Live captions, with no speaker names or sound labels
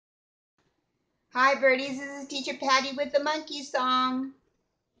Hi birdies, this is Teacher Patty with the monkey song.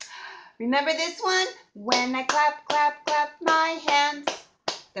 Remember this one? When I clap, clap, clap my hands,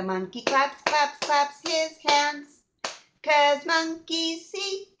 the monkey claps, claps, claps his hands. 'Cause monkeys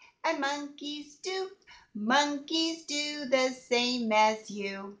see and monkeys do. Monkeys do the same as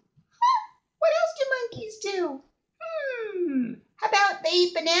you. What else do monkeys do? How about they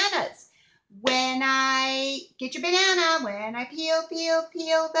eat bananas? When I get your banana, when I peel, peel,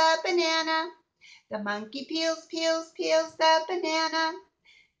 peel the banana. The monkey peels, peels, peels the banana.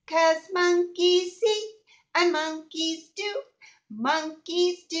 'Cause monkeys see and monkeys do.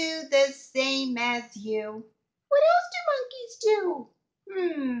 Monkeys do the same as you. What else do monkeys do?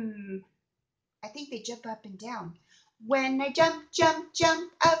 I think they jump up and down. When I jump, jump, jump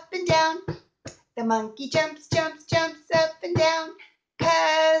up and down, the monkey jumps, jumps, jumps up and down.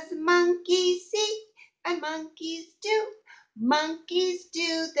 'Cause monkeys see and monkeys do. Monkeys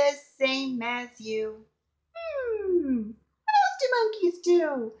do the same as you. What else do monkeys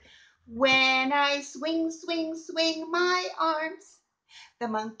do? When I swing, swing, swing my arms, the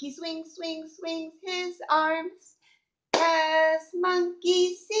monkey swings, swings, swings his arms. 'Cause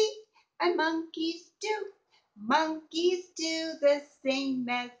monkeys see and monkeys do. Monkeys do the same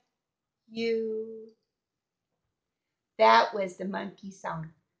as you. That was the monkey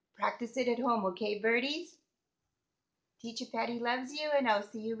song. Practice it at home, okay, birdies? Teacher Patty loves you, and I'll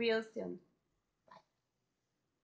see you real soon.